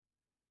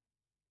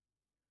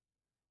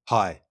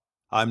Hi,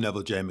 I'm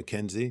Neville J.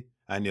 McKenzie,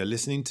 and you're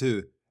listening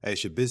to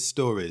Asia Biz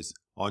Stories,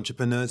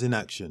 Entrepreneurs in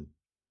Action.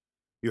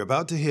 You're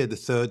about to hear the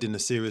third in a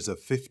series of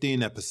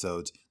 15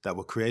 episodes that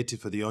were created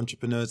for the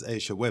Entrepreneurs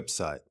Asia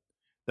website,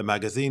 the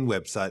magazine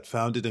website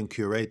founded and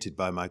curated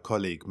by my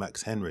colleague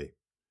Max Henry.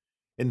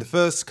 In the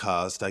first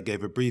cast, I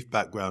gave a brief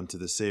background to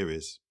the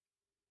series.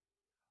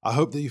 I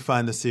hope that you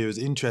find the series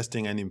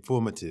interesting and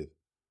informative.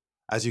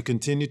 As you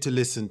continue to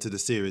listen to the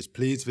series,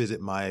 please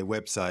visit my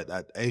website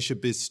at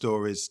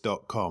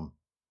asiabizstories.com.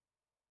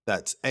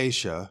 That's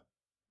Asia,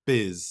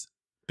 Biz,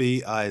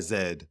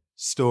 B-I-Z,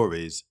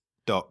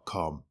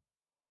 stories.com.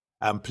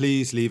 And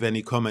please leave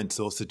any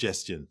comments or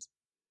suggestions.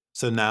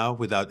 So now,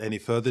 without any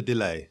further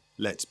delay,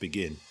 let's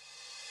begin.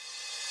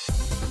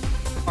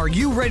 Are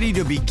you ready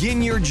to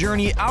begin your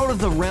journey out of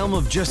the realm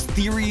of just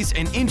theories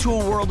and into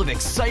a world of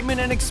excitement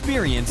and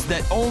experience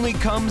that only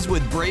comes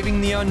with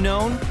braving the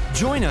unknown?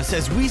 Join us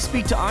as we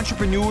speak to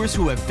entrepreneurs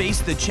who have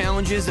faced the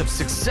challenges of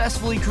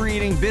successfully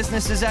creating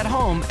businesses at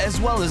home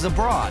as well as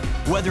abroad.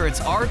 Whether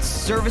it's arts,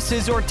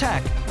 services, or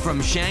tech,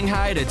 from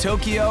Shanghai to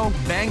Tokyo,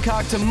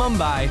 Bangkok to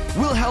Mumbai,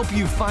 we'll help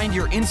you find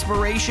your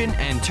inspiration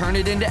and turn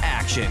it into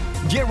action.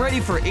 Get ready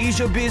for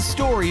Asia Biz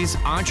Stories,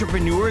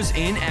 Entrepreneurs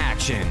in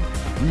Action.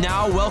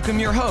 Now welcome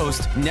your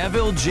host,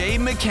 Neville J.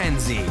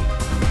 McKenzie.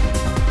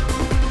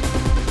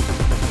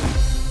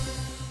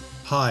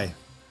 Hi,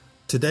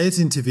 today's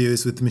interview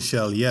is with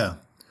Michelle Ye.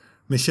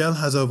 Michelle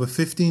has over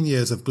 15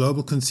 years of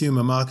global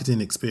consumer marketing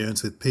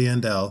experience with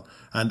P&L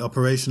and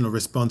operational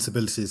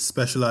responsibilities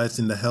specialized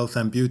in the health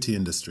and beauty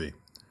industry.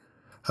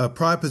 Her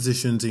prior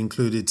positions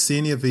included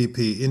Senior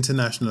VP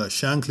International at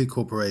Shankly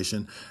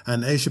Corporation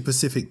and Asia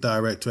Pacific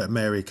Director at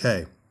Mary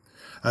Kay,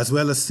 as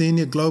well as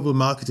Senior Global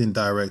Marketing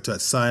Director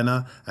at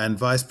Sina and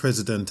Vice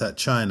President at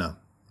China.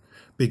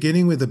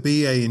 Beginning with a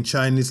BA in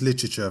Chinese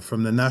Literature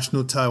from the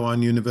National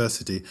Taiwan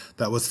University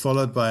that was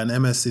followed by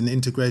an MS in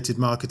Integrated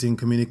Marketing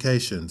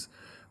Communications,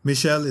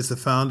 Michelle is the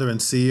founder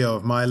and CEO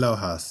of My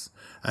Lohas,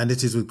 and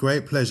it is with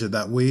great pleasure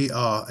that we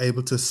are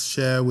able to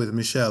share with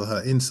Michelle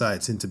her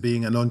insights into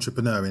being an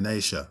entrepreneur in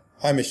Asia.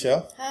 Hi,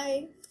 Michelle.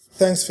 Hi.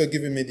 Thanks for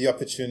giving me the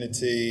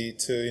opportunity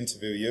to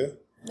interview you.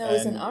 No,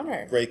 it's an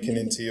honor. Breaking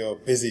into your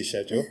busy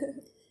schedule.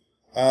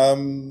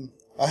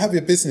 I have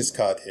your business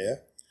card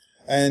here,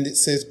 and it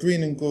says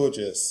Green and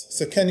Gorgeous.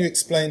 So can you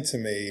explain to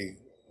me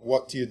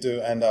what you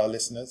do and our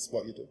listeners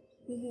what you do?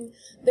 Mm-hmm.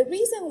 The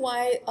reason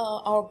why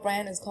our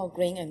brand is called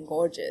Green and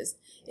Gorgeous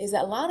is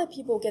that a lot of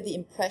people get the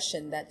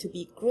impression that to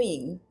be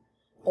green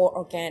or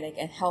organic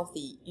and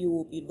healthy, you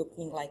will be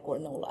looking like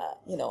granola,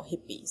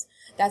 hippies.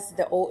 That's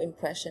the old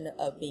impression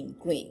of being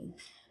green.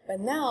 But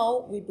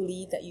now we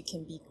believe that you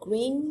can be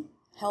green,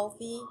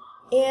 healthy,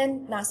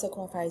 and not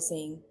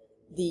sacrificing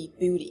the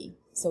beauty.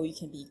 So you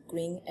can be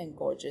green and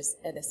gorgeous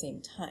at the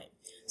same time.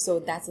 So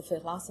that's the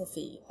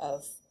philosophy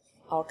of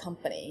our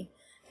company,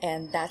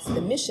 and that's the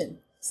mission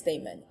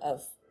statement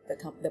of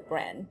the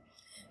brand.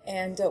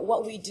 And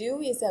what we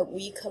do is that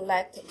we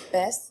collect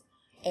best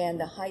and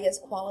the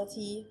highest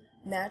quality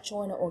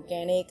natural and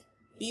organic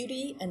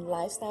beauty and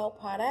lifestyle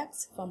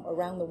products from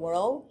around the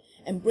world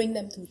and bring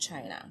them to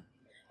China.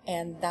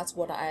 And that's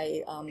what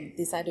I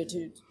decided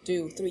to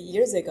do 3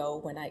 years ago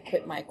when I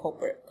quit my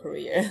corporate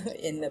career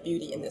in the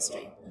beauty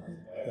industry.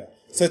 Yeah.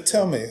 So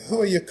tell me,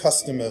 who are your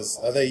customers?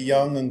 Are they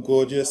young and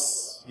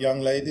gorgeous young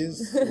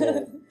ladies?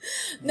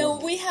 No,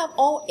 we have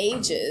all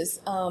ages.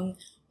 On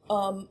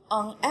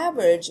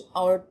average,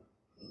 our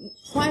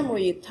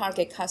primary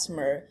target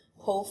customer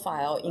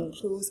profile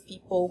includes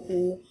people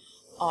who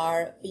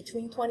are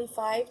between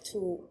 25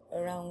 to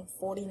around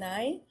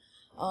 49.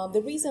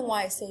 The reason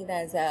why I say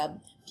that is that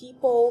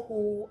people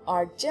who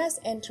are just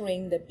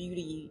entering the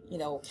beauty,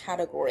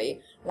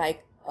 category,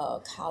 like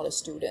college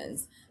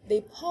students,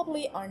 they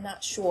probably are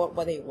not sure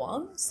what they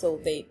want, so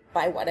they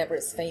buy whatever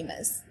is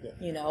famous,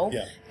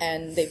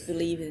 and they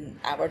believe in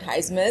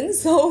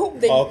advertisements, so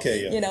they,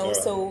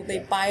 so they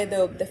buy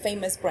the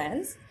famous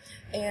brands.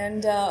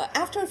 And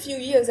after a few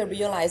years, I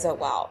realized that,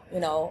 wow,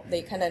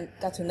 they kind of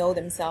got to know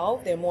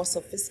themselves. They're more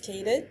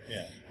sophisticated.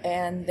 Yeah.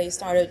 And they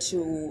started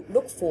to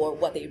look for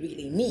what they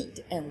really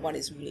need and what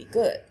is really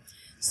good.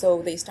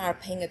 So they start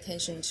paying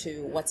attention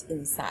to what's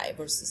inside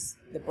versus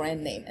the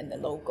brand name and the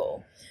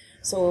logo.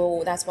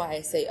 So that's why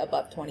I say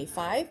above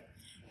 25.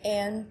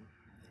 And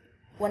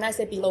when I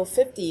say below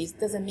 50, it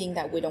doesn't mean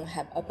that we don't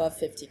have above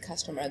 50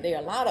 customers. There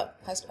are a lot of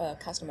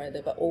customers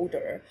that are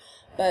older,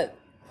 but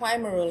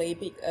primarily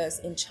because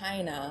in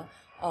China,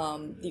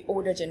 the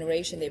older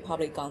generation, they've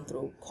probably gone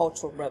through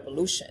cultural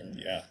revolution.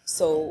 Yeah.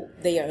 So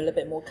they are a little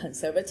bit more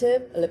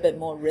conservative, a little bit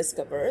more risk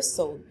averse.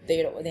 So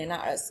they're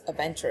not as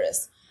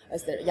adventurous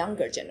as the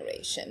younger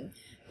generation.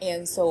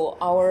 And so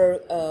our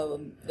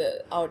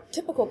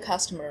typical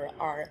customer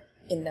are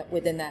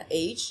within that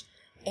age,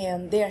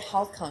 and they're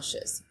health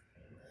conscious.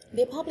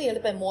 They're probably a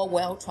little bit more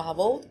well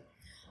traveled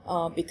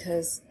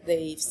because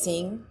they've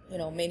seen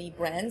many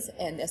brands,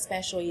 and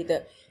especially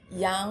the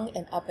young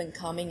and up and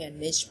coming and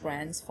niche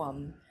brands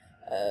from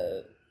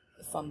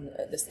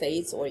the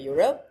States or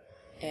Europe,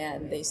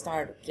 and they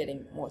start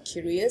getting more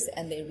curious,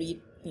 and they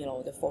read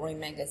the foreign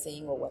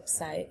magazine or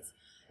websites,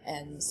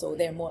 and so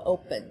they're more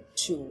open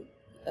to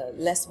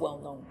less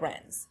well-known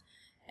brands,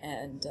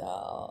 and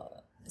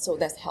so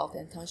that's health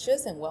and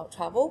conscious and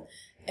well-traveled.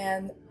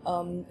 And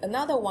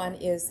another one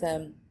is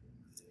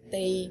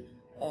they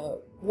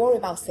worry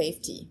about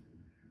safety.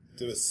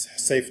 There was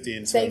safety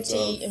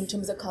in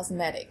terms of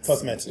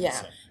cosmetics.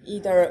 Yeah,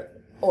 either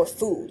or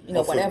food,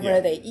 whatever food, yeah.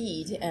 they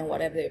eat and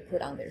whatever they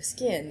put on their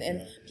skin.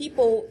 And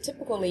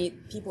typically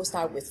people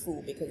start with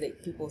food because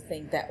people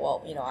think that,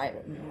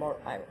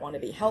 I want to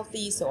be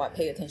healthy, so I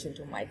pay attention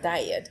to my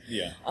diet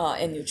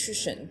and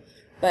nutrition.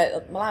 But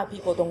a lot of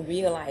people don't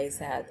realize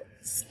that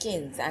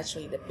skin is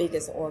actually the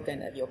biggest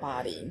organ of your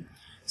body.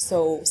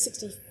 So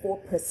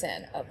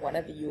 64% of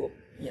whatever you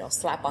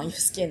slap on your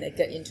skin that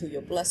get into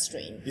your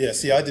bloodstream. Yeah,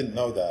 see, I didn't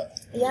know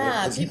that.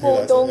 Yeah,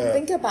 people don't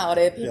think about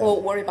it.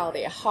 People worry about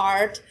their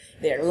heart,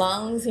 their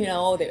lungs,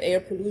 their air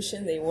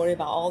pollution. They worry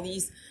about all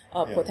these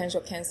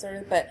potential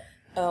cancers. But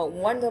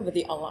one of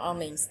the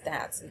alarming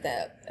stats is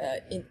that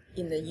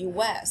in the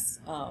U.S.,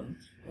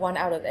 1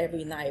 out of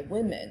every 9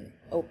 women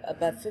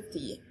above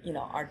 50,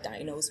 are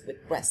diagnosed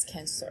with breast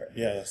cancer.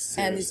 Yes,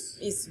 and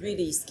it's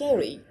really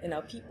scary.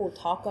 People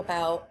talk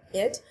about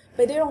it,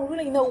 but they don't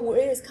really know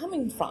where it's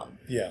coming from.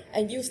 Yeah.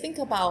 And you think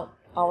about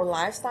our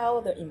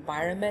lifestyle, the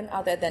environment,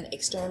 other than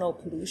external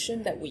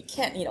pollution that we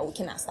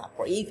cannot stop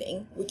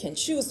breathing. We can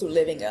choose to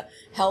live in a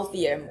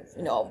healthier,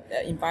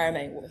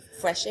 environment with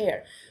fresh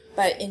air.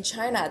 But in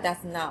China,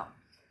 that's not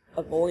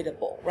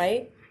avoidable,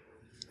 right?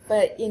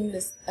 But in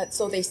this,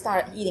 so they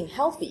start eating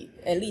healthy.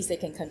 At least they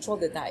can control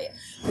the diet.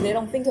 But they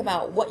don't think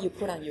about what you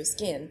put on your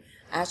skin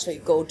actually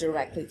go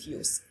directly to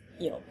your,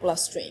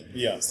 bloodstream.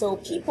 Yeah. So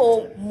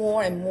people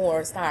more and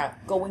more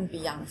start going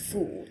beyond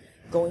food,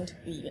 going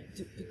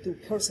to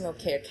personal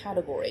care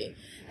category,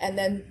 and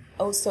then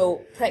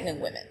also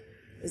pregnant women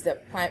is a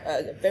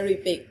very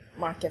big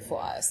market for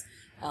us.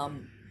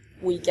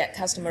 We get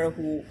customers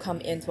who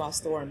come into our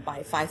store and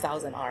buy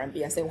 5,000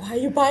 RMB. I say, why are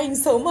you buying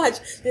so much?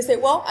 They say,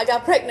 well, I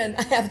got pregnant.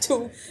 I have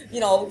to,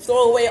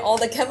 throw away all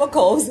the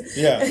chemicals.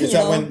 Yeah, is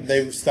that when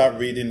they start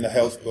reading the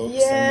health books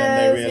and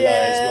then they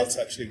realize what's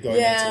actually going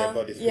into their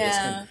body through the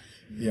skin?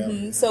 Yeah.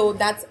 Mm-hmm. So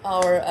that's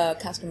our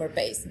customer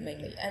base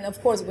mainly. And of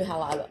course, we have a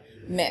lot of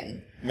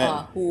men.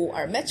 Who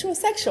are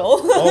metrosexual.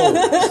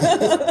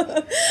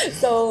 Oh.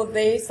 So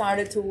they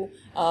started to,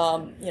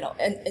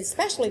 and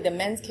especially the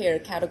men's care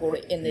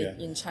category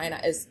in China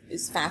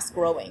is fast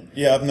growing.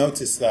 Yeah, I've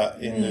noticed that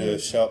in the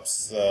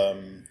shops.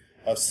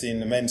 I've seen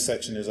the men's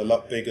section is a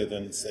lot bigger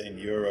than, say, in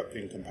Europe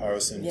in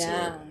comparison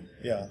to...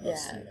 Yeah.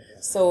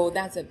 So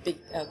that's a big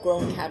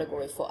growing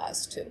category for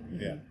us too.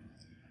 Mm-hmm. Yeah.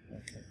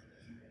 Okay.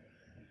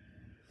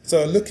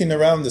 So looking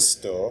around the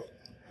store,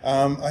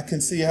 I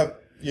can see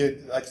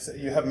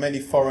you have many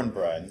foreign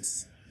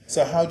brands.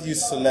 So how do you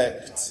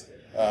select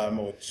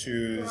or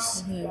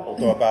choose or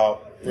go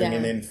about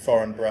bringing in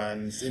foreign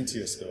brands into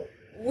your store?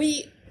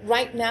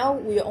 Right now,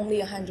 we're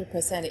only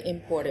 100%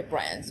 imported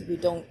brands. We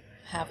don't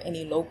have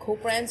any local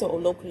brands or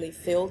locally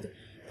filled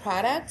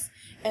products.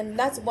 And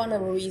that's one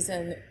of the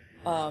reasons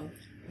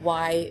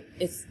why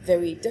it's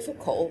very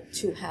difficult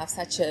to have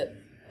such a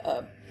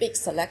big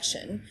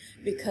selection,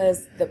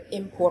 because the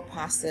import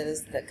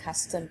process, the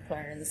custom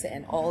clearance,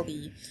 and all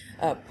the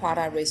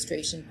product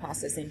registration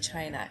process in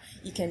China,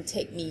 it can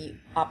take me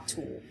up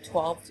to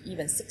 12,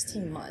 even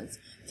 16 months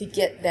to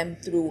get them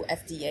through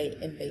FDA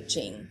in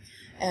Beijing.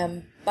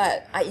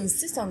 But I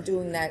insist on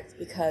doing that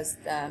because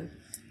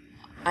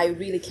I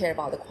really care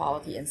about the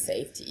quality and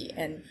safety.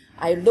 And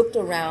I looked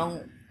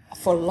around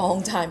for a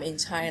long time in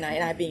China,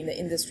 and I've been in the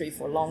industry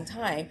for a long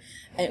time,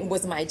 and it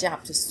was my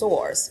job to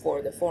source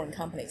for the foreign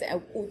companies.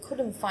 We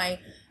couldn't find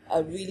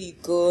a really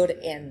good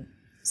and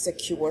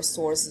secure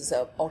sources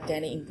of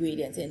organic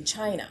ingredients in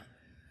China.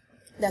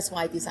 That's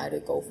why I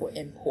decided to go for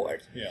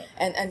import. Yeah.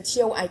 And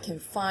until I can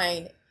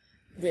find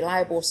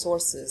reliable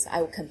sources,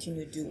 I will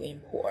continue to do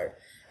import.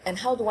 And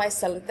how do I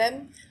select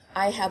them?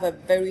 I have a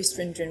very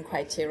stringent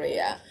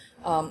criteria.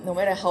 No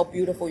matter how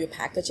beautiful your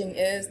packaging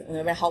is,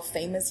 no matter how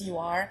famous you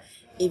are,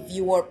 if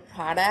your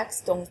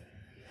products don't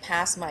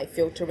pass my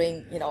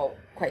filtering,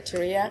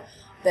 criteria,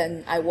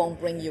 then I won't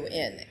bring you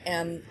in.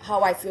 And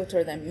how I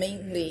filter them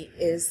mainly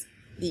is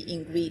the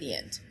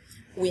ingredient.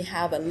 We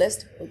have a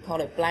list, we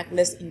call it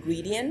blacklist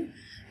ingredient,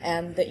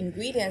 and the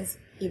ingredients,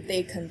 if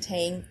they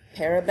contain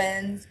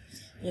parabens,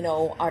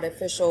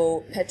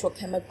 artificial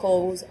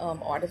petrochemicals,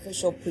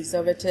 artificial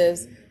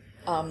preservatives,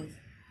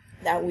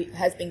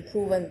 has been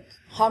proven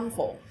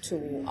harmful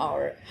to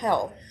our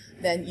health,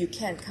 then you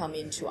can't come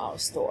into our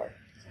store.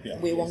 Yeah.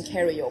 We won't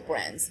carry your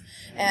brands.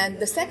 And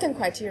the second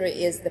criteria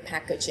is the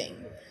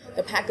packaging.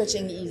 The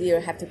packaging either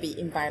have to be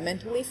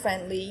environmentally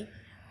friendly,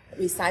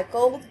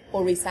 recycled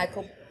or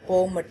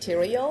recyclable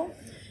material,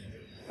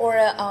 or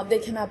they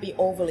cannot be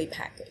overly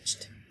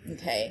packaged.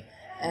 Okay,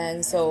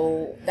 and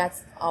so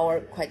that's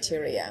our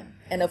criteria.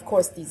 And of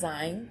course,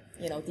 design.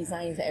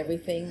 Design is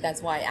everything.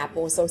 That's why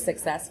Apple is so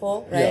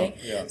successful, right?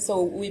 Yeah.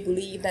 So we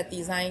believe that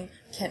design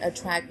can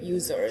attract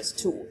users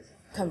to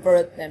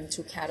convert them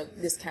to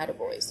this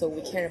category. So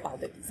we care about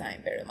the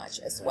design very much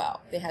as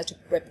well. They have to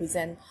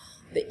represent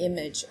the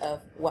image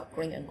of what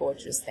Green and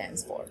Gorgeous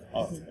stands for.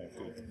 Oh, okay,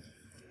 good.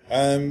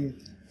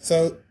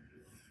 So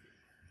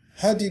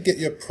how do you get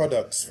your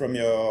products from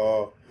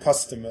your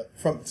customer,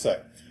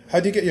 how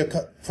do you get your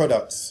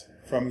products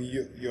from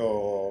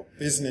your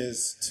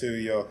business to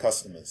your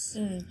customers?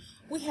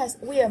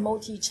 We are a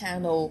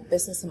multi-channel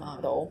business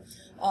model.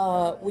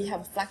 We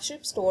have a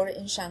flagship store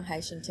in Shanghai,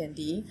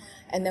 Xintiandi,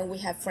 and then we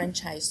have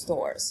franchise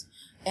stores.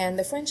 And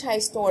the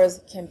franchise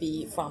stores can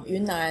be from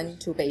Yunnan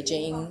to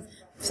Beijing,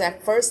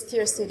 first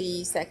tier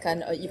city,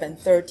 second or even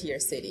third tier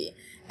city.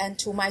 And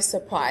to my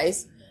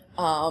surprise,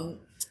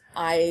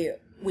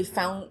 we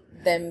found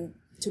them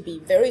to be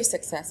very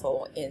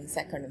successful in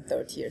second and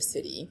third tier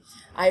city.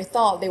 I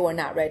thought they were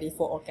not ready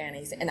for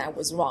organics, and I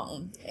was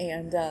wrong.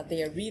 And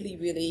they are really,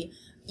 really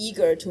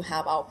eager to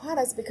have our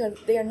products because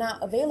they are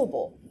not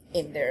available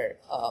in their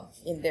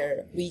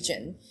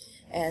region.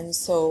 And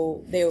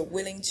so they're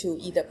willing to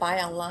either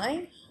buy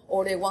online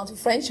or they want to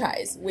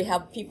franchise. We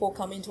have people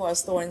come into our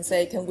store and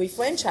say, can we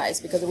franchise?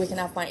 Because we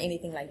cannot find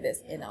anything like this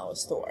in our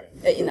store,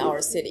 in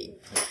our city.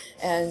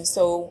 And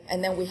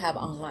then we have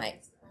online.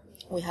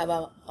 We have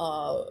a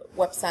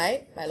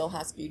website,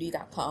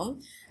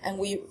 mylohasbeauty.com, and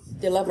we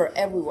deliver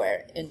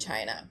everywhere in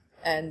China.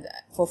 And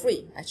for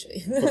free,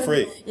 actually. For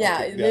free?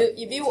 Yeah, okay,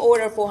 if you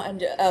order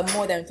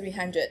more than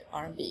 300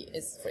 RMB,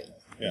 it's free.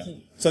 Yeah. Mm-hmm.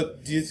 So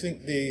do you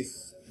think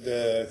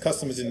the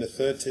customers in the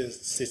third tier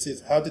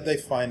cities, how did they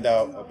find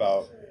out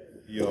about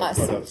your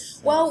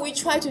products? Well, we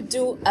try to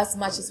do as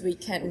much as we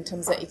can in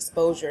terms of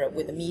exposure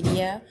with the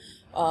media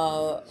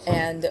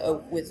and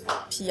with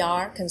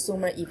PR,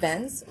 consumer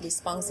events. We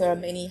sponsor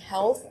many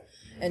health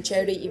and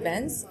charity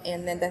events,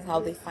 and then that's how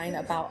they find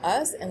about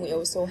us. And we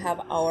also have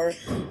our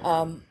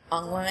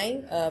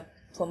online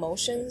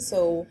promotion.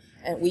 So,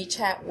 and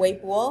WeChat,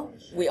 Weibo,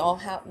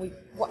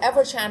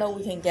 whatever channel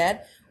we can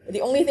get.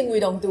 The only thing we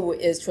don't do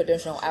is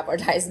traditional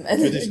advertisement.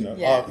 Traditional,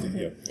 yeah.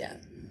 Yeah.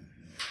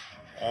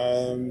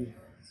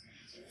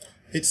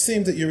 It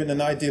seems that you're in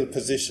an ideal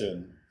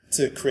position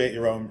to create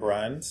your own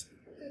brand.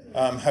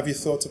 Have you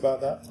thought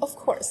about that? Of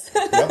course.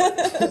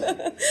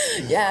 Yeah.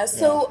 Yeah.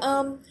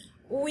 So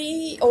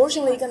we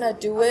originally gonna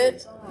do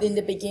it in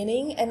the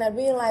beginning, and I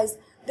realized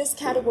this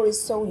category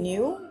is so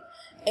new,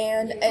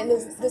 and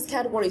this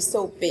category is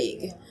so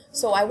big.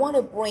 So I want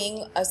to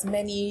bring as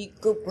many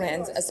good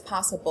brands as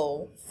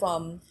possible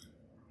from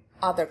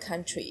other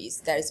countries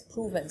that is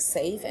proven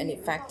safe and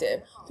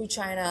effective to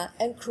China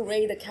and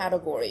create a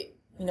category.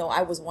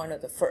 I was one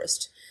of the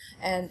first,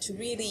 and to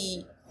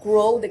really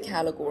grow the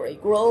category,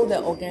 grow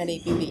the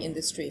organic beauty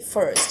industry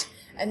first.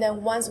 And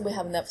then once we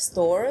have enough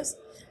stores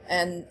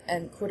and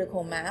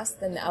critical mass,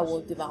 then I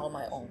will develop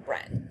my own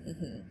brand.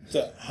 Mm-hmm.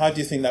 So how do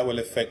you think that will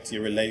affect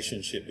your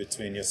relationship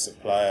between your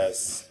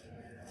suppliers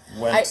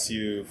once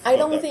I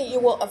don't think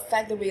it will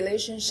affect the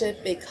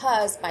relationship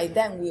because by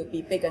then we'll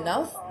be big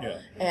enough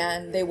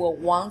and they will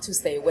want to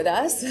stay with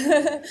us.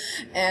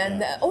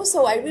 And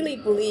also I really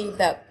believe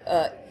that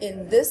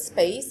in this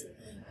space,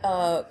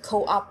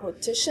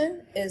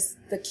 co-opetition is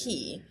the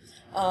key.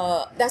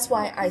 That's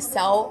why I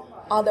sell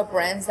other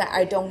brands that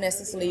I don't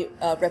necessarily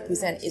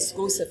represent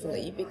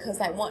exclusively, because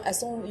I want,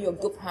 as long as you're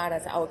good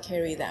products, I will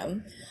carry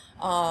them.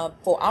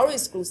 For our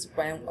exclusive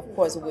brand, of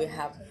course, we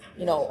have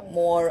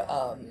more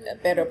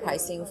better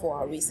pricing for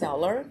our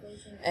reseller,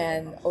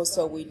 and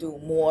also we do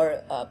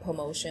more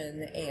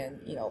promotion and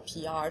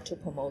PR to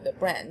promote the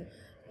brand.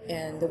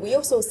 And we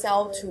also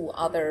sell to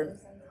other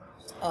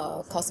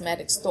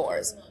cosmetic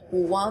stores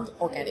who want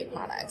organic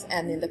products,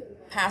 and in the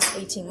past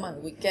 18 months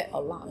we get a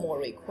lot more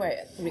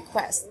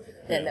requests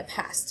than the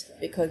past,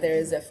 because there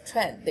is a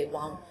trend, they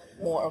want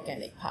more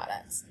organic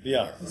products.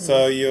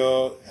 So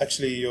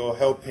you're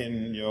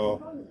helping your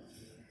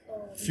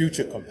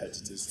future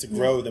competitors to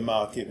grow the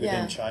market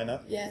within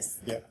China. Yes.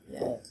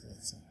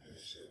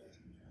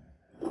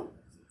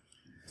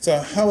 So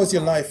how has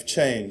your life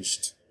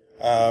changed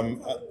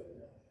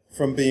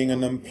from being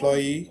an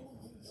employee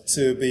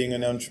to being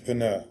an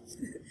entrepreneur?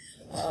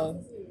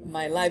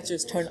 My life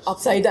just turned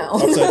upside down.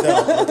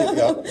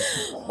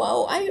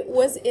 Well, I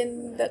was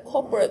in the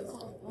corporate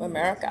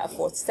America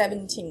for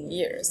 17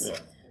 years.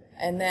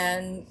 And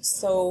then,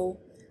 so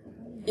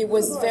it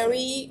was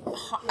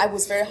I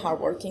was very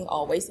hardworking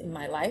always in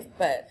my life,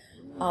 but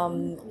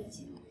I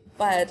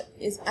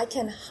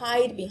can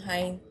hide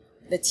behind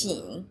the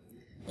team.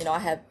 I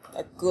have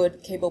a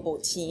good, capable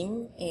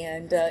team,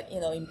 and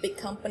in big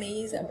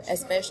companies,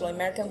 especially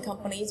American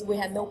companies, we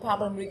had no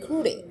problem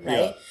recruiting,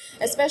 right?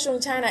 Especially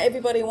in China,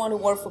 everybody want to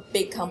work for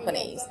big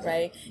companies,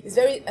 right? It's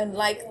very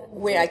unlike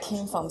where I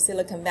came from,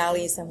 Silicon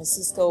Valley, San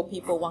Francisco.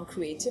 People want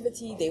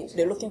creativity.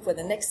 They're looking for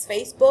the next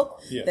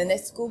Facebook, the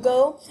next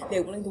Google.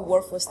 They're willing to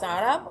work for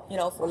startup,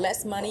 for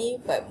less money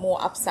but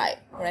more upside,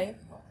 right?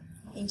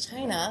 In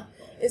China,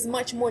 it's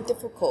much more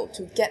difficult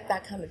to get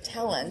that kind of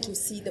talent, to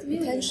see the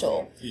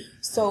potential.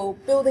 So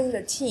building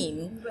the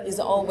team is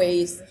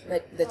always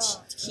the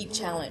key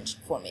challenge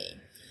for me.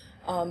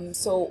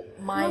 So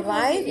my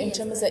life, in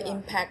terms of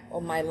impact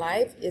on my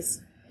life,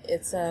 it's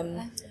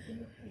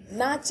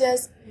not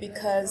just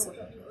because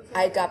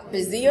I got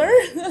busier,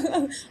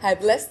 I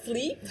have less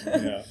sleep,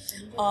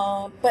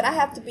 but I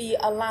have to be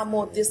a lot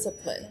more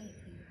disciplined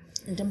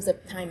in terms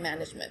of time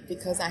management,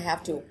 because I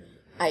have to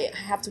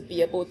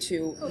be able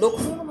to look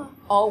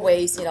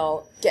always,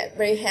 get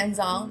very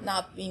hands-on,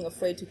 not being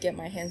afraid to get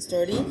my hands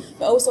dirty,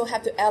 but also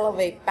have to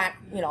elevate back,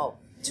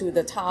 to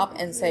the top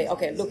and say,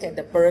 okay, look at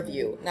the bird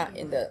view, not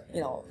in the,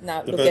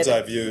 not the look bird's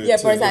at eye view. Yeah,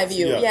 bird's eye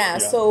view. Yeah.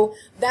 So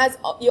that's,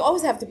 you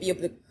always have to be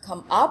able to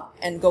come up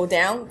and go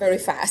down very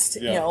fast,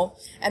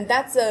 and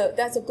that's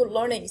a good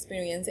learning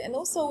experience. And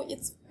also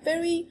it's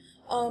very,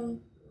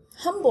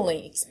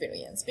 humbling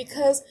experience,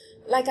 because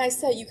like I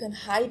said, you can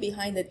hide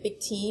behind a big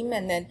team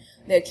and then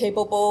they're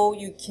capable.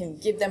 You can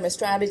give them a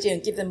strategy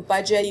and give them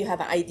budget. You have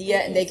an idea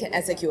and they can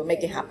execute and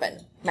make it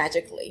happen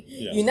magically.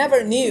 Yeah. You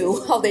never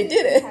knew how they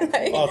did it,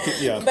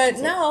 right? But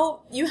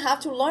now you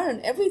have to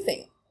learn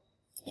everything.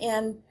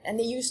 And then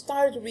you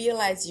start to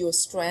realize your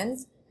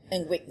strengths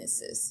and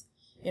weaknesses.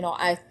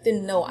 I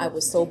didn't know I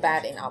was so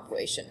bad in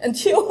operation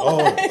until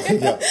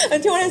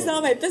until I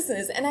started my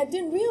business. And I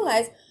didn't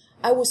realize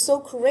I was so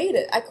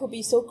creative. I could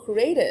be so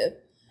creative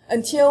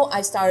until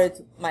I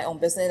started my own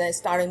business and I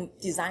started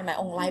designing my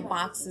own light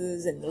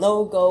boxes and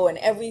logo and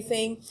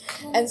everything.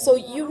 And so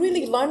you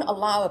really learn a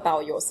lot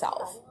about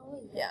yourself.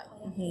 Yeah.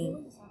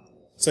 Mm-hmm.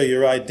 So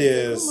your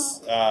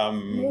ideas,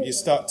 you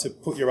start to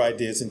put your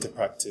ideas into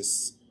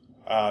practice.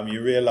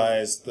 You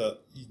realize that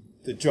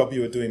the job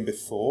you were doing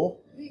before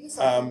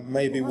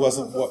maybe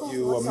wasn't what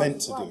you were meant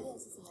to do.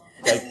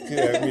 Like,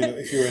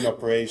 if you're in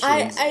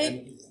operations.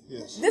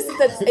 This is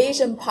the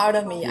Asian part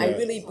of me. Yeah. I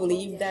really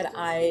believe that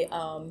I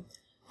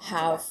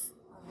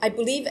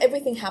believe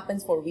everything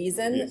happens for a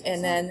reason,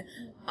 and then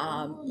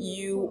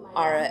you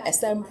are at a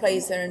certain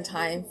place, certain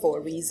time for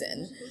a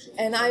reason.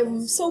 And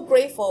I'm so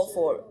grateful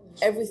for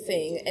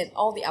everything and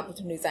all the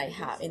opportunities I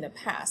had in the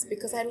past,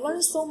 because I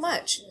learned so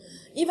much.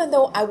 Even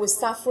though I was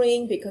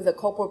suffering because of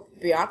corporate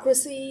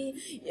bureaucracy,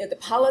 the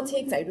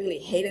politics, I really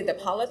hated the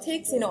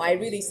politics. I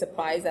really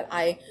surprised that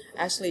I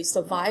actually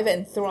survive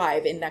and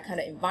thrive in that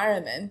kind of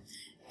environment.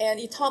 And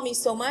it taught me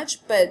so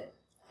much, but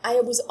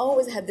I was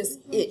always had this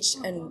itch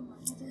and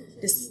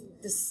this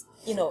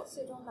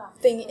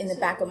thing in the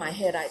back of my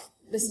head.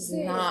 This is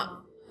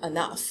not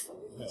enough.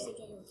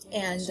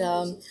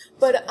 And,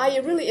 but I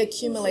really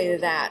accumulated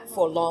that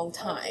for a long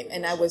time,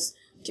 and I was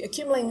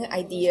accumulating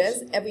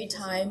ideas. Every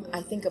time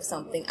I think of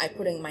something, I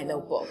put it in my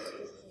notebook,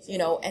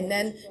 and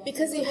then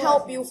because it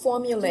helps you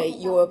formulate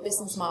your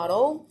business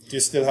model. Do you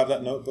still have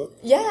that notebook?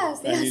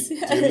 Yes. Do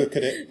you look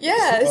at it?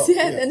 Yes.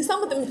 And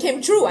some of them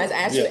came true as I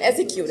actually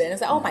executed. And I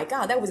said, oh my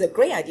God, that was a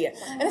great idea.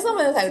 And some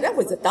of them was like, that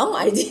was a dumb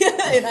idea.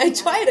 And I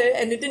tried it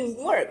and it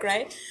didn't work,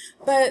 right?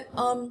 But,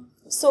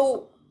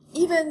 so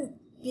even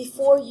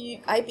before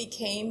I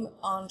became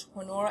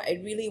entrepreneur,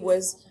 I really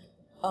was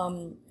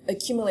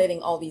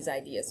accumulating all these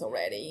ideas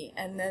already.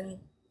 And then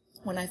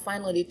when I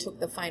finally took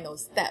the final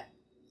step,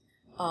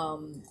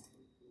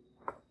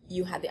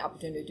 you had the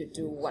opportunity to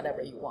do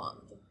whatever you want.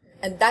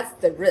 And that's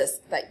the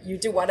risk, that you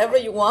do whatever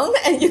you want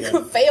and you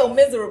could fail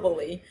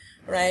miserably,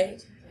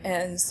 right?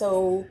 And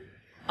so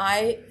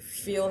I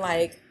feel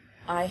like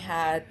I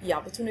had the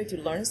opportunity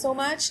to learn so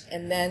much,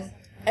 and then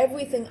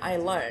everything I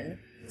learned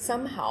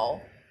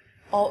somehow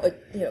all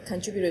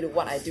contributed to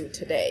what I do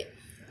today.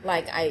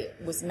 Like I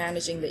was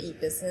managing the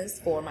e-business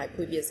for my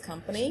previous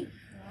company,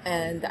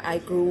 and I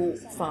grew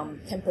from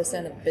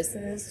 10% of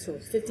business to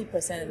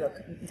 50% of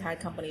the entire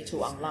company to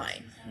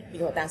online,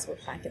 because that's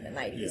what back in the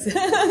 90s.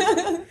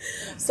 Yeah.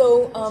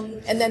 So,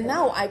 and then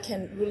now I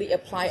can really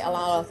apply a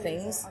lot of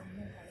things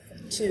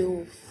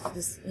to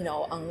this,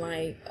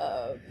 online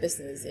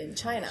business in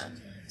China.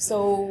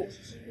 So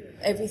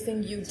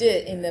everything you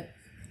did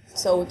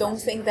so don't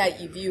think that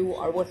if you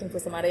are working for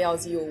somebody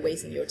else, you're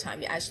wasting your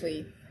time.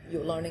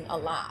 You're learning a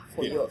lot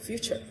for your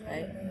future,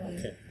 right?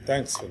 Okay,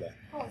 thanks for that.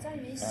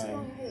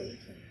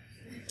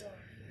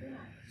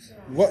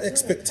 What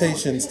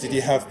expectations did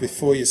you have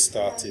before you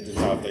started, and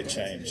how have they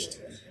changed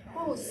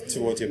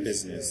towards your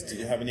business? Did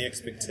you have any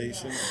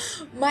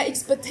expectations? My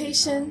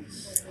expectation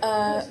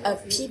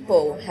of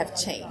people have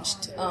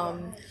changed,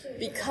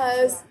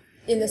 because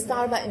in the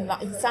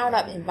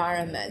startup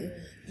environment,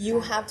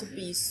 you have to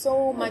be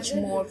so much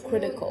more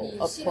critical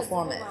of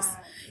performance.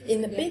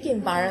 In the big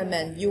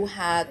environment, you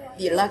had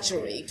the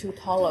luxury to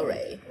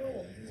tolerate,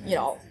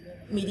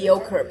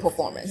 mediocre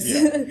performance.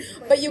 Yeah.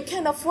 But you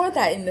can't afford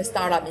that in the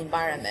startup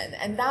environment.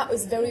 And that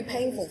was very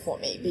painful for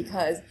me,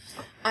 because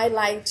I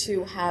like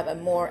to have a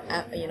more,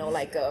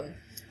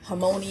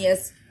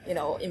 harmonious,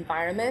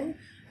 environment.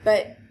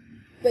 But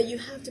you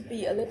have to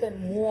be a little bit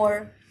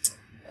more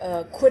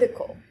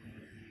critical,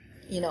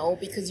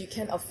 because you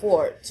can't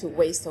afford to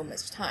waste so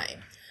much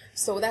time.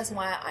 So that's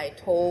why I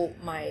told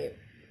my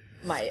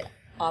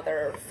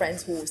other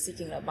friends who were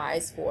seeking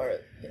advice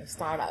for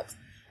startups,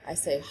 I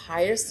say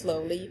hire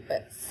slowly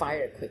but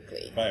fire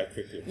quickly.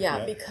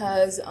 Yeah,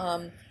 because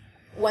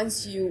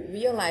once you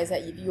realize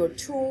that if you're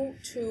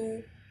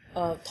too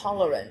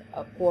tolerant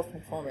of poor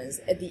performance,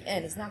 at the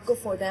end, it's not good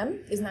for them,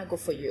 it's not good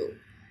for you.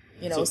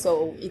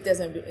 So it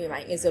doesn't really,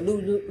 it's a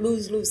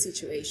lose-lose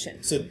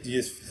situation. So do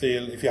you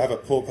feel if you have a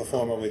poor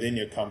performer within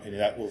your company,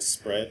 that will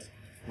spread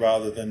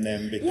rather than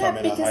them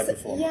becoming a high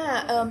performer?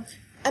 Yeah,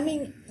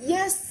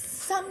 yes,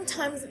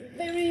 sometimes,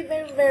 very,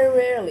 very, very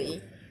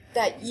rarely,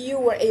 that you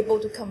were able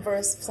to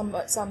convert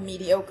some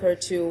mediocre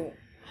to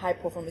high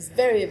performance,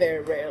 very,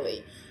 very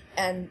rarely.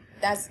 And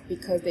that's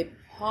because they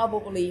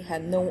probably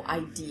had no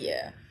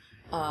idea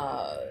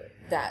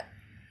that,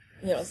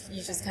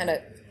 you just kind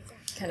of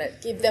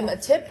give them a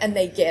tip and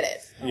they get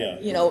it. Yeah.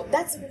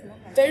 That's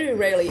very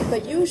rarely.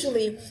 But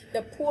usually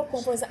the poor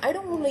performance, I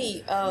don't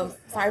really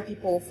fire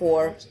people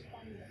for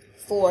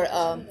poor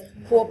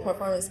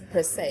performance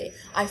per se.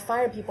 I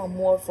fire people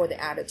more for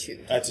the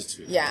attitude.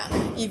 Yeah.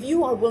 If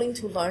you are willing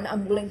to learn,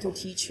 I'm willing to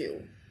teach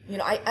you.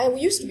 I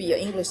used to be an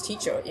English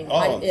teacher in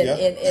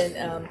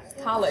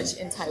college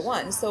in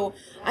Taiwan, so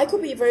I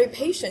could be very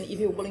patient if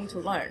you're willing to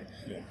learn.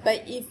 Yeah.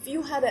 But if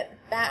you have a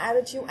bad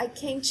attitude, I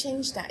can't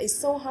change that. It's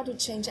so hard to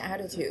change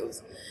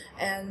attitudes,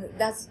 and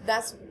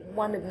that's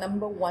one of the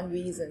number one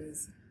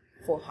reasons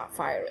for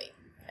firing.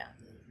 Yeah.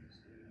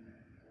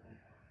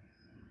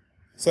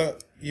 So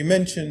you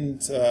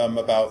mentioned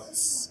about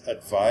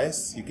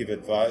advice. You give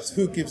advice.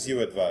 Who gives you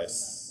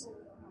advice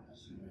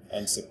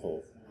and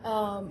support?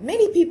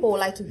 Many people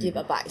like to give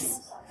advice,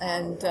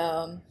 and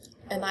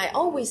I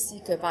always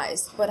seek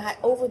advice. But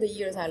over the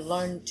years, I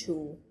learned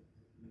to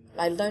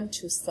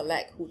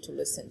select who to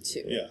listen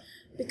to. Yeah.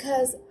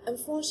 Because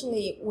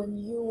unfortunately, when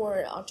you are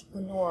an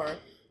entrepreneur,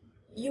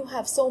 you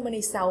have so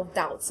many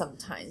self-doubts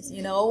sometimes.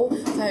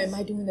 Am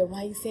I doing the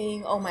right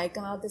thing? Oh my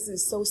God, this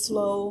is so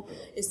slow.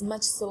 It's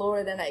much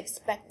slower than I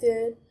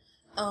expected.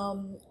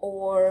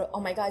 Or oh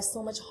my God, it's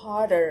so much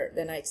harder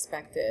than I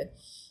expected.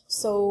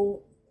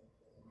 So.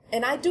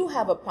 And I do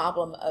have a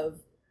problem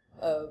of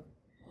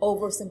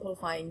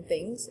oversimplifying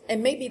things,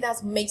 and maybe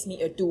that makes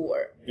me a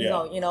doer.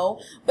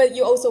 But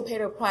you also pay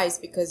the price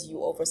because you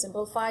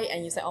oversimplify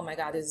and you say, "Oh my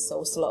God, this is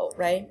so slow,"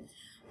 right?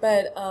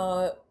 But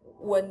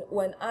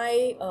when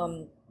I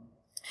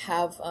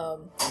have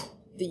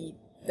the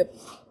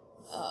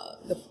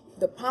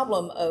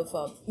problem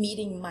of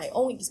meeting my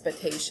own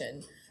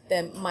expectation,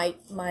 then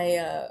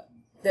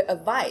the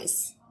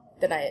advice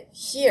that I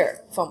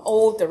hear from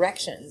all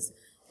directions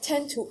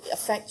tend to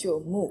affect your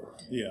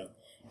mood. Yeah.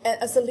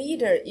 And as a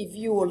leader, if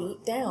you're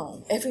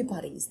down,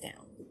 everybody is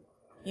down,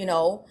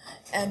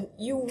 and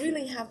you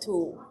really have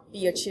to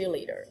be a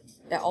cheerleader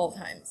at all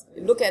times.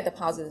 Look at the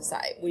positive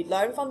side. We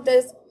learn from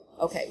this.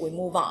 Okay, we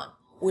move on.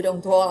 We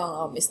don't dwell on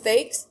our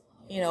mistakes,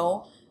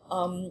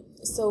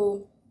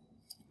 So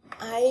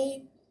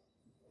I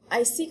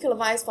seek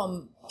advice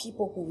from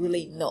people who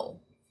really know.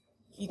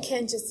 You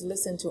can't just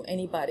listen to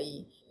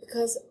anybody,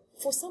 because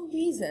for some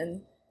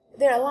reason,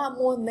 there are a lot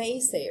more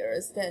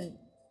naysayers than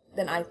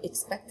I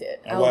expected.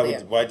 And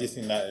why do you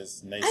think that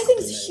is? I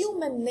think it's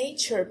human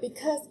nature,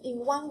 because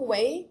in one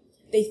way,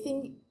 they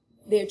think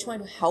they're trying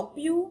to help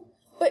you,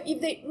 but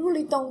if they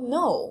really don't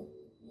know,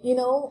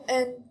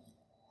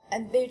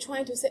 and they're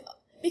trying to say,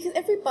 because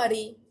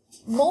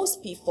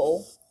most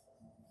people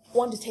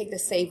want to take the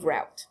safe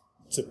route.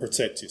 To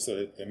protect you, so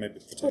that they may be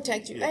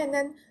protect you. Yeah. And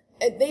then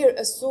they are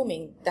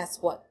assuming that's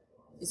what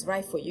is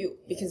right for you,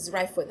 because it's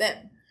right for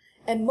them.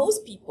 And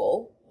most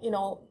people,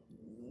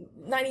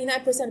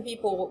 99% of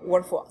people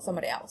work for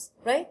somebody else,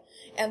 right?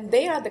 And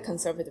they are the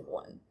conservative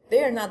one.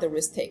 They are not the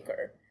risk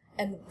taker.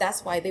 And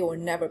that's why they will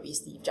never be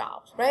Steve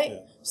Jobs, right?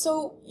 Yeah.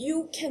 So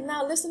you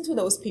cannot listen to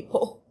those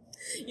people.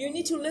 You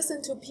need to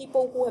listen to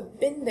people who have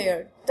been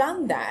there,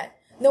 done that.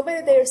 No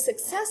matter they're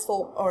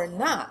successful or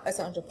not as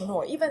an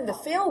entrepreneur, even the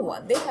failed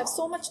one, they have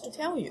so much to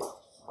tell you,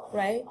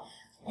 right?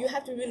 You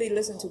have to really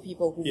listen to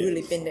people who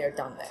really been there,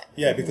 done that.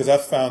 Yeah, because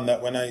I've found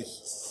that when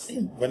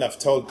I've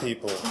told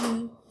people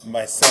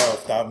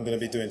myself that I'm going to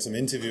be doing some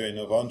interviewing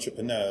of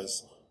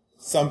entrepreneurs,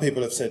 some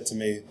people have said to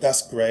me,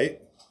 "That's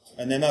great,"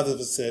 and then others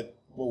have said,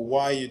 "Well,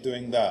 why are you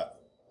doing that?"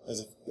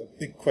 There's a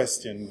big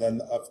question.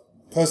 Then I've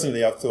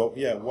thought,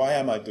 yeah, why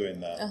am I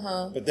doing that?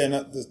 But then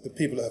the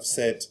people that have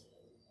said,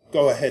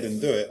 "Go ahead and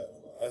do it,"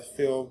 I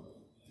feel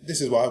this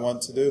is what I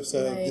want to do,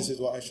 so this is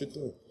what I should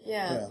do.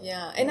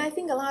 Yeah. And I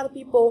think a lot of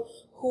people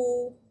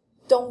who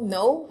don't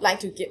know like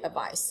to give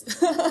advice.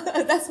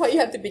 That's why you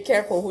have to be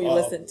careful who you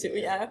listen to.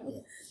 Yeah.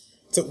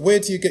 So where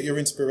do you get your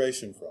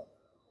inspiration from?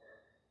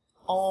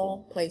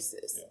 All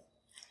places. Yeah.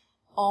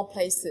 All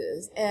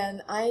places.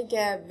 And I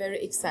get very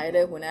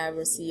excited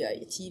whenever I see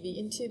a TV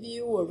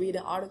interview or read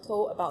an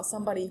article about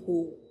somebody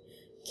who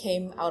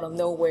came out of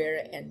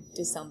nowhere and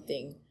did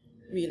something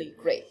really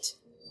great.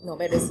 No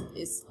matter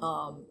it's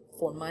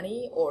for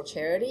money or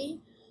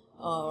charity,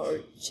 or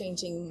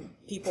changing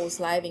people's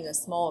life in a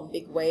small and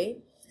big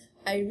way.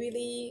 I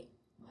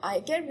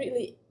get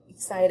really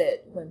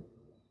excited when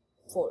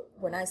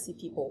I see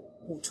people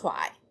who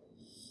try.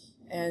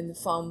 And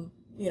from,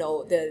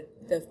 the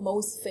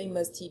most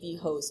famous TV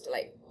host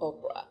like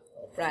Oprah,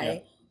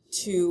 right? Yeah.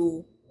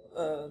 To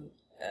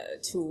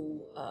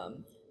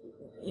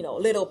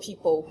little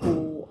people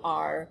who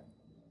are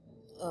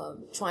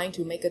trying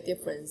to make a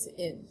difference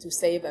to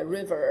save a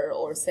river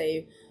or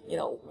save,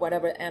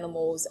 whatever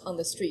animals on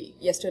the street.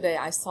 Yesterday,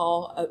 I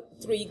saw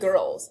 3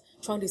 girls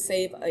trying to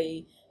save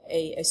a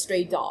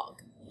stray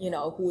dog,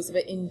 who was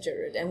very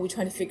injured, and we're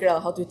trying to figure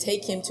out how to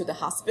take him to the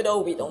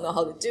hospital. We don't know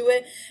how to do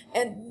it.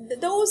 And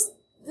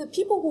the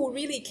people who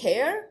really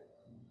care,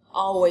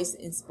 always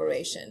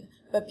inspiration.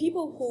 But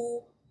people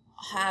who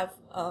have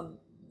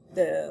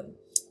the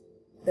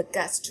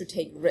guts to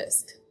take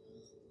risk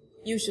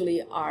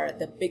usually are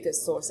the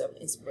biggest source of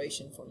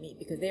inspiration for me,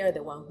 because they are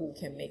the one who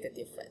can make a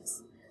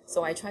difference.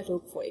 So I try to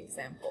look for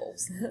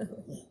examples.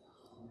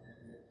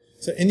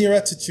 So in your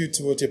attitude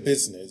towards your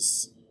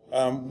business,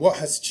 what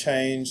has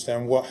changed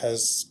and what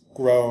has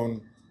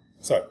grown?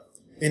 Sorry,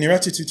 in your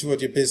attitude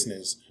toward your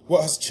business,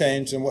 what has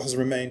changed and what has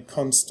remained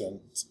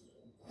constant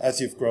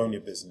as you've grown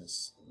your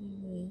business?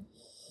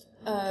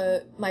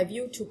 My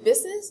view to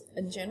business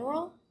in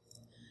general,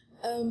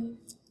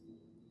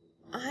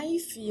 I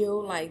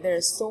feel like there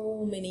are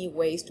so many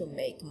ways to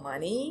make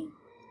money,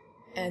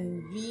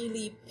 and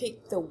really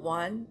pick the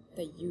one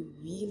that you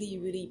really,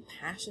 really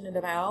passionate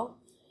about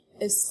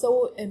is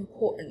so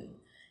important.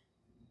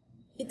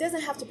 It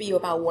doesn't have to be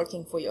about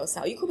working for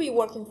yourself. You could be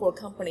working for a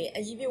company,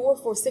 and if you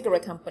work for a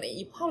cigarette company,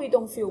 you probably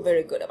don't feel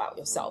very good about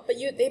yourself, but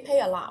they pay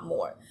a lot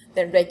more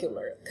than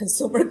regular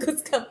consumer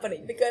goods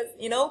company, because,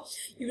 you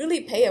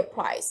really pay a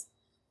price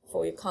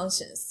for your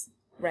conscience,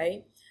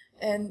 right?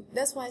 And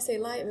that's why I say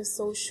life is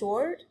so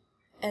short,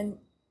 and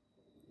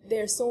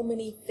there are so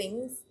many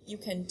things you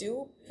can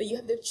do, but you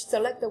have to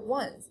select the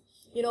ones.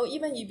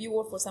 Even if you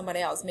work for somebody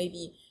else,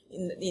 maybe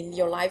in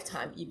your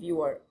lifetime, if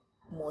you are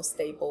more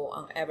stable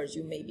on average,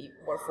 you maybe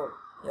work for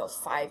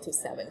 5 to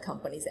 7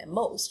 companies at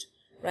most,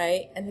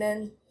 right? And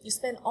then you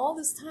spend all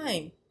this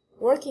time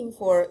working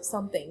for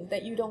something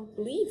that you don't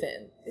believe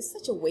in. It's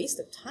such a waste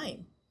of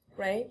time,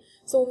 right?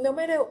 So no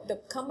matter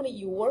the company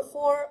you work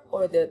for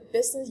or the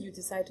business you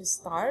decide to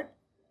start,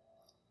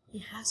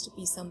 it has to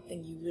be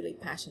something you're really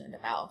passionate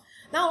about.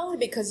 Not only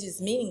because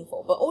it's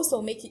meaningful, but also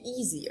make it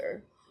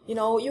easier.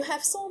 You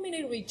have so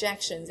many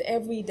rejections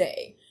every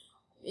day,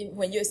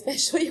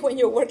 especially when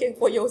you're working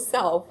for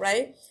yourself,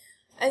 right?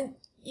 And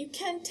you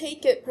can't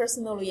take it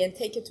personally and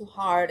take it too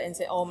hard and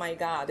say, oh my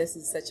God, this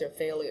is such a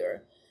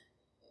failure.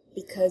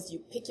 Because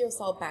you pick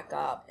yourself back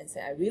up and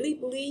say, I really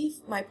believe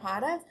my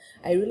product.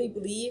 I really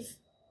believe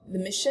the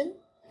mission.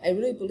 I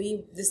really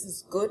believe this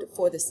is good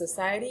for the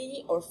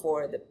society or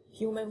for the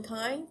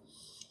humankind.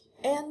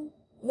 And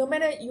no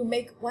matter you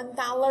make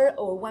 $1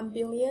 or 1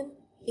 billion,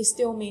 it's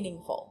still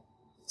meaningful.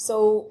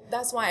 So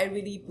that's why I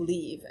really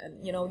believe.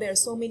 And, there are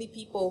so many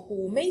people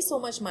who make so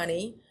much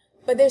money,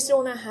 but they're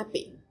still not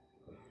happy.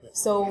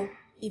 So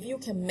if you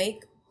can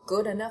make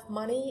good enough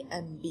money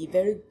and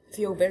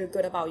feel very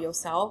good about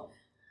yourself,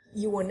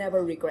 you will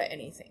never regret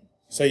anything.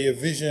 So your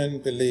vision,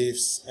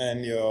 beliefs,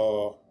 and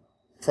your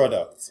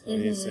product,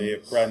 when you say your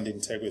brand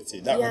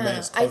integrity, that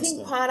remains constant. I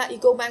think product, it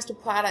goes back to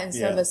product and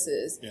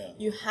services. Yeah.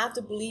 You have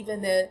to believe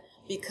in it,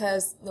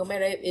 because no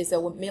matter if it's a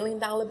 $1 million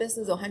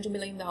business or $100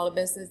 million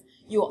business,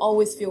 you'll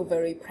always feel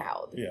very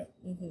proud. Yeah.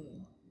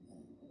 Mm-hmm.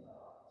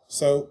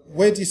 So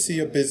where do you see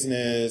your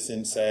business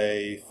in,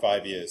 say,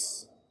 5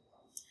 years?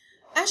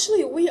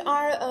 Actually, we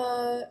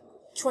are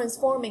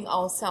transforming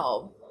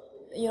ourselves.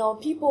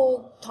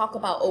 People talk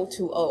about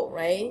O2O,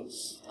 right?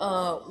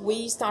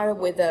 We started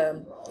with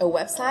a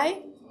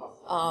website,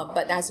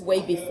 but that's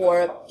way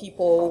before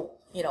people,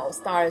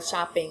 started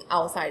shopping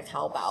outside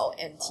Taobao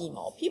and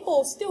Tmall.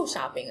 People still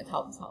shopping at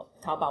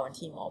Taobao and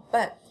Tmall,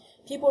 but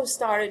people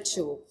started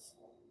to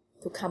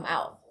come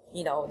out.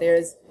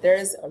 There's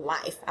a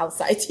life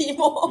outside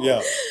Tmall.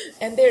 Yeah.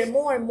 And there are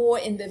more and more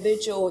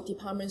individual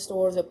department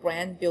stores or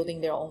brand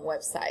building their own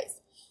websites.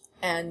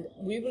 And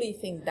we really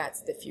think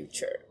that's the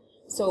future.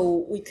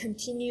 So we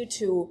continue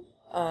to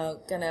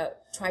gonna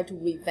try to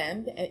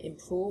revamp and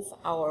improve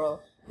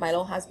our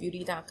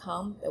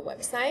mylohasbeauty.com, the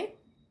website,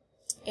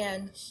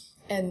 and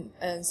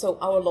so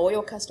our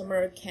loyal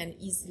customer can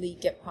easily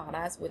get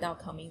products without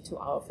coming to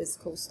our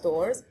physical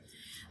stores.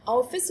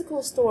 Our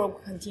physical store will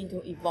continue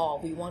to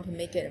evolve. We want to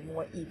make it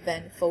more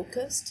event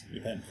focused.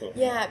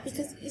 Yeah,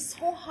 because it's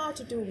so hard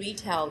to do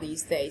retail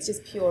these days,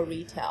 just pure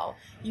retail.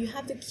 You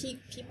have to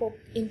keep people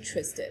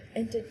interested,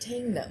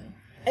 entertain them,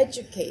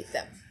 educate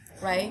them.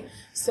 Right?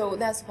 So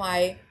that's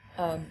why,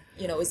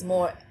 it's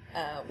more,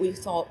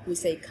 we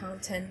say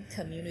content,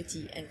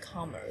 community, and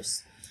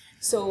commerce.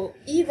 So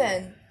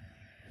even,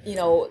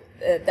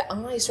 the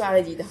online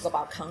strategy talk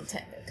about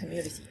content,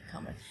 community, and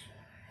commerce.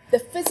 The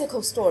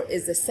physical store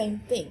is the same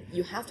thing.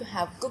 You have to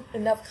have good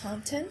enough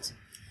content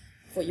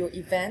for your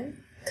event,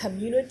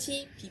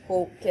 community,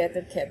 people get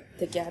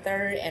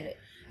together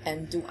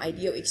and do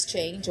ideal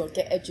exchange or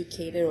get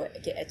educated or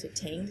get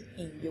entertained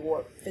in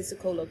your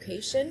physical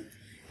location.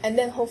 And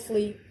then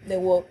hopefully they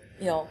will,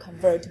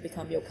 convert to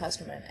become your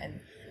customer and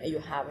you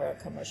have a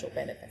commercial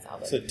benefits out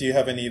of it. So do you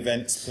have any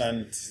events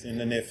planned in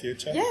the near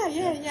future?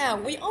 Yeah.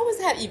 We always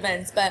have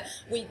events, but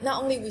we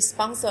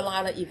sponsor a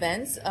lot of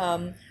events.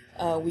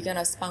 We're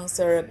gonna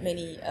sponsor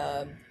many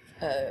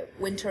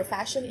winter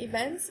fashion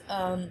events.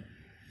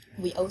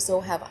 We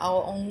also have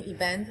our own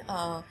event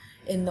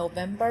in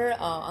November,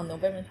 on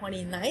November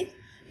 29th.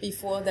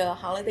 Before the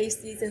holiday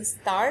season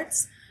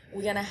starts,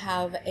 we're gonna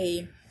have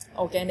a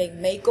organic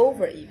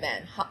makeover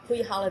event,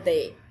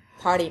 pre-holiday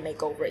party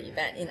makeover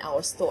event in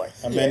our store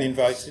here. Are men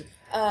invited?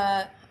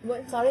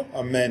 What, sorry?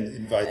 Are men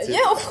invited?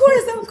 Yeah, of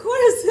course.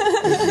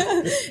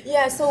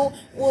 Yeah, so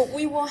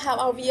we will have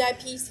our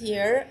VIPs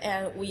here,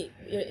 and we're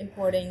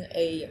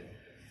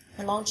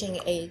launching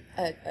a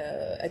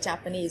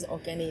Japanese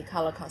organic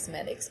color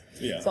cosmetics.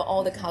 Yeah. So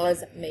all the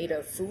colors made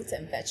of fruits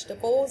and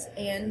vegetables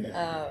and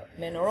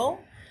mineral.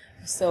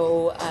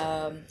 So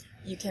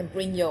you can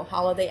bring your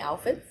holiday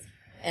outfits,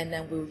 and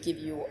then we'll give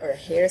you a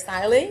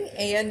hairstyling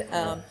and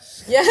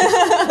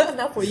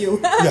not for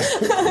you.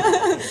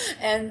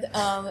 and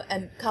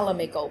color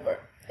makeover.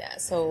 Yeah,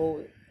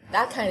 so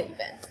that kind of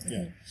event.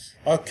 Yeah.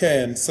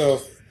 Okay, and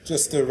so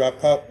just to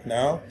wrap up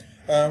now,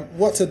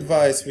 what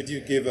advice would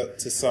you give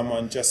to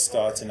someone just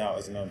starting out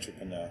as an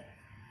entrepreneur?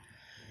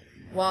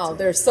 Wow,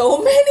 there's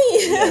so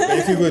many. Yeah, but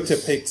if you were to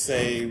pick,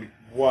 say,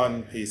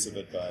 one piece of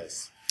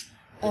advice,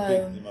 what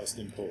would be the most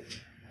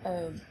important?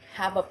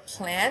 Have a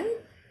plan,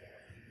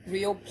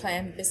 real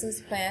plan,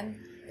 business plan.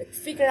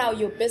 Figure out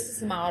your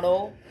business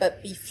model,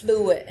 but be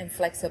fluid and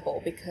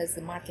flexible because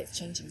the market's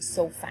changing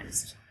so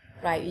fast,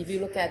 right? If you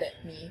look at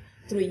me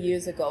 3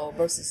 years ago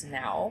versus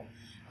now,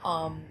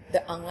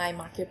 the online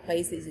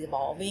marketplace is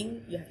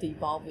evolving. You have to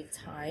evolve with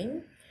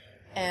time,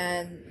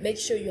 and make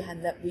sure you have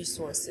enough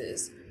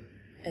resources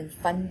and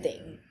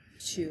funding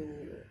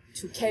to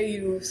carry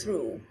you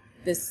through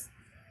this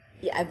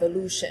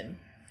evolution,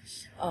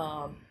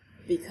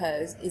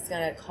 because it's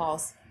gonna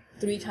cost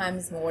 3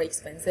 times more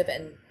expensive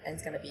and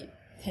it's gonna be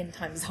 10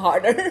 times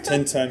harder.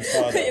 10 times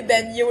harder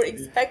than you were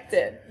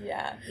expected.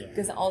 Yeah,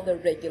 because all the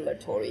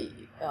regulatory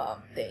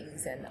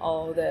things and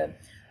all the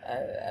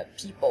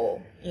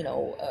people,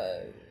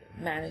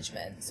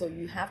 management. So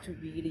you have to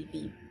really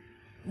be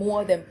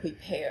more than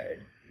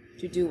prepared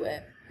to do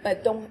it.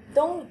 But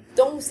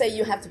don't say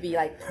you have to be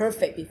like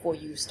perfect before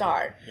you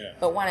start. Yeah.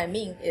 But what I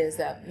mean is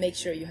make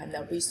sure you have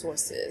the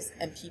resources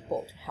and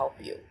people to help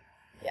you.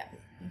 Yeah.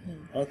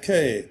 Mm-hmm.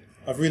 Okay,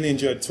 I've really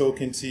enjoyed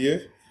talking to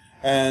you,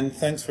 and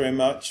thanks very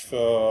much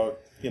for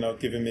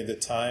giving me the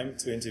time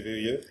to interview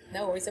you.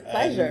 No, it's a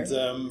pleasure.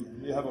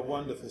 And you have a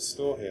wonderful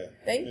store here.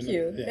 Thank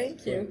you.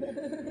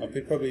 I'll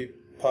be probably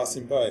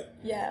passing by.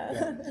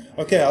 Yeah.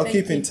 Okay, I'll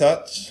keep in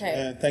touch. Okay.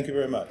 And thank you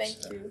very much.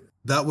 Thank you.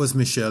 That was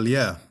Michelle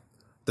Ye,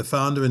 the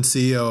founder and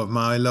CEO of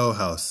My Low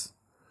House.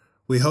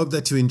 We hope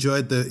that you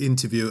enjoyed the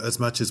interview as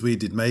much as we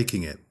did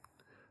making it.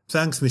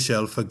 Thanks,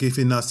 Michelle, for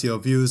giving us your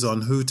views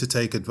on who to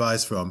take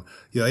advice from,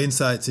 your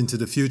insights into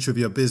the future of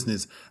your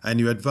business, and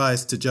your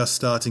advice to just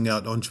starting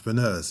out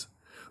entrepreneurs.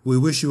 We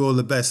wish you all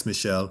the best,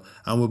 Michelle,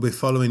 and we'll be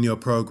following your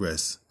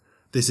progress.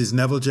 This is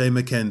Neville J.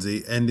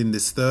 McKenzie ending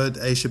this third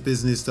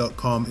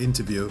AsiaBusiness.com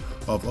interview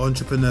of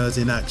Entrepreneurs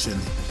in Action.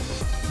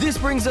 This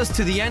brings us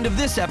to the end of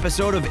this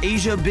episode of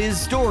Asia Biz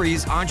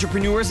Stories,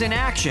 Entrepreneurs in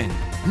Action.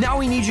 Now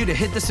we need you to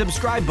hit the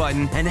subscribe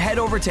button and head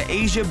over to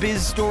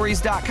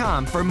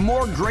AsiaBizStories.com for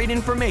more great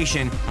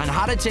information on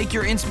how to take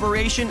your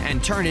inspiration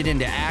and turn it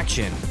into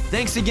action.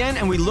 Thanks again,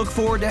 and we look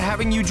forward to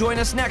having you join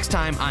us next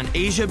time on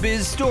Asia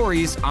Biz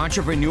Stories,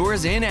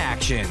 Entrepreneurs in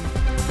Action.